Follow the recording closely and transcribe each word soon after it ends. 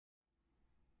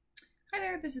Hi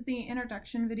there, this is the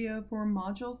introduction video for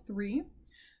Module 3.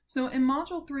 So in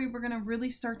Module 3, we're going to really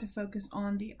start to focus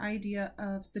on the idea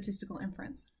of statistical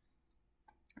inference.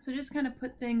 So just kind of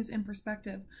put things in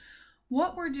perspective.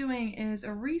 What we're doing is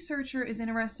a researcher is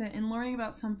interested in learning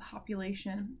about some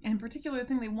population, and in particular the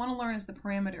thing they want to learn is the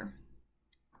parameter.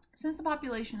 Since the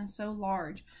population is so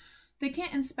large, they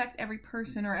can't inspect every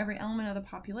person or every element of the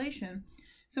population.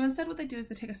 So instead what they do is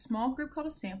they take a small group called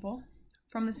a sample.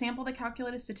 From the sample, they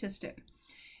calculate a statistic.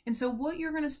 And so what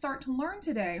you're going to start to learn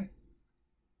today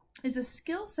is a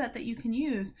skill set that you can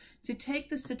use to take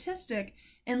the statistic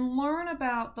and learn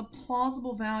about the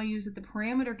plausible values that the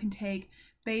parameter can take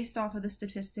based off of the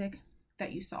statistic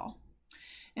that you saw.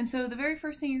 And so the very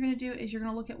first thing you're going to do is you're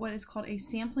going to look at what is called a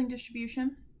sampling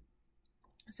distribution.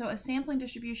 So a sampling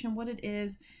distribution, what it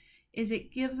is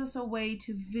it gives us a way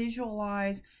to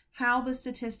visualize how the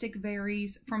statistic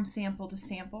varies from sample to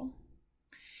sample.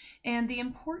 And the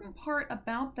important part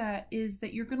about that is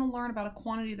that you're going to learn about a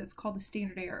quantity that's called the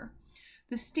standard error.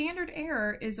 The standard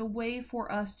error is a way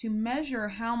for us to measure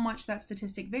how much that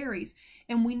statistic varies,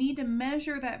 and we need to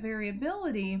measure that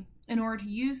variability in order to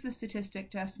use the statistic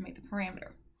to estimate the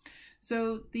parameter.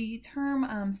 So the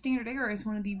term standard error is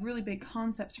one of the really big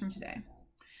concepts from today.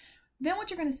 Then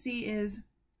what you're going to see is,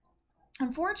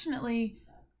 unfortunately,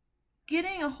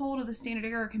 getting a hold of the standard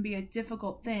error can be a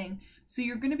difficult thing, so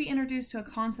you're going to be introduced to a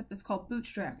concept that's called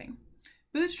bootstrapping.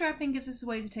 Bootstrapping gives us a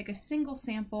way to take a single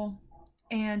sample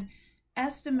and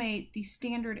estimate the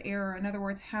standard error, in other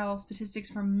words, how statistics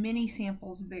from many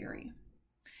samples vary.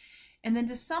 And then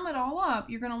to sum it all up,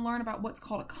 you're going to learn about what's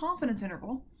called a confidence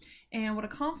interval. And what a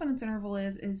confidence interval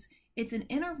is it's an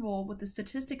interval with the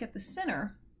statistic at the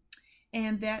center,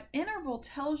 and that interval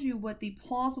tells you what the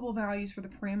plausible values for the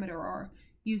parameter are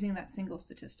using that single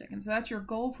statistic. And so that's your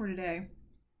goal for today,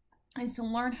 is to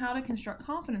learn how to construct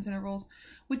confidence intervals,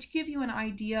 which give you an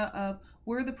idea of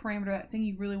where the parameter, that thing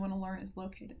you really want to learn, is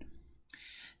located.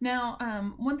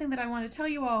 Now, one thing that I want to tell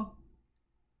you all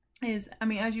is,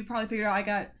 as you probably figured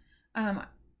out,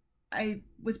 I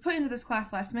was put into this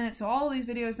class last minute, so all of these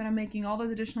videos that I'm making, all those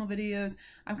additional videos,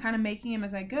 I'm kind of making them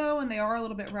as I go, and they are a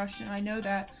little bit rushed, and I know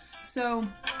that. So,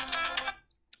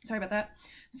 sorry about that.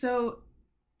 So,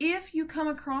 if you come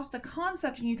across a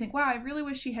concept and you think, wow, I really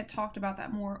wish she had talked about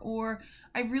that more, or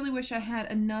I really wish I had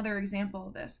another example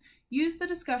of this, use the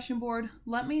discussion board,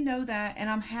 let me know that, and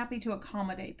I'm happy to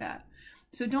accommodate that.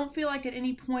 So don't feel like at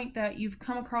any point that you've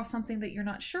come across something that you're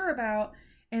not sure about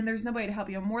and there's nobody to help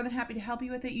you. I'm more than happy to help you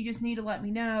with it. You just need to let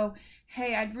me know,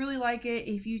 hey, I'd really like it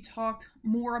if you talked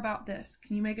more about this.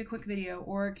 Can you make a quick video?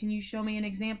 Or can you show me an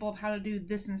example of how to do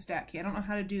this in StatKey? I don't know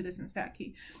how to do this in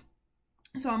StatKey.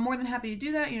 So I'm more than happy to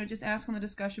do that. Just ask on the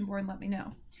discussion board and let me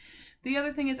know. The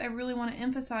other thing is, I really want to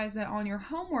emphasize that on your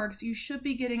homeworks, you should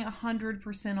be getting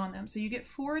 100% on them. So you get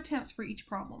 4 attempts for each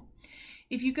problem.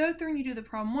 If you go through and you do the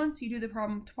problem once, you do the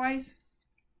problem twice,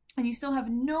 and you still have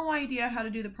no idea how to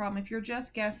do the problem, if you're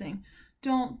just guessing,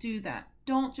 don't do that.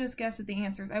 Don't just guess at the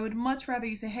answers. I would much rather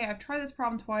you say, hey, I've tried this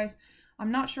problem twice.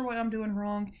 I'm not sure what I'm doing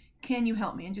wrong. Can you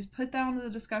help me? And just put that on the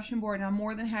discussion board, and I'm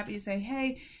more than happy to say,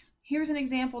 hey, here's an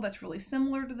example that's really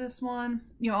similar to this one.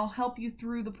 I'll help you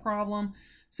through the problem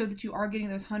so that you are getting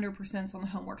those 100% on the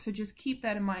homework. So just keep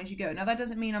that in mind as you go. Now that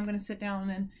doesn't mean I'm going to sit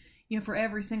down and, for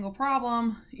every single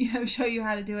problem, show you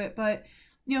how to do it. But,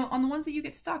 on the ones that you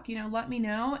get stuck, let me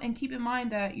know, and keep in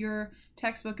mind that your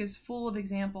textbook is full of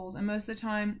examples. And most of the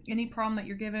time, any problem that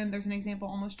you're given, there's an example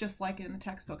almost just like it in the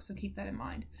textbook. So keep that in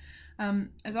mind.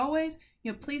 As always,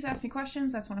 please ask me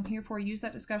questions. That's what I'm here for. Use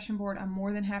that discussion board. I'm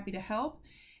more than happy to help.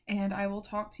 And I will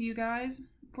talk to you guys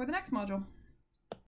for the next module.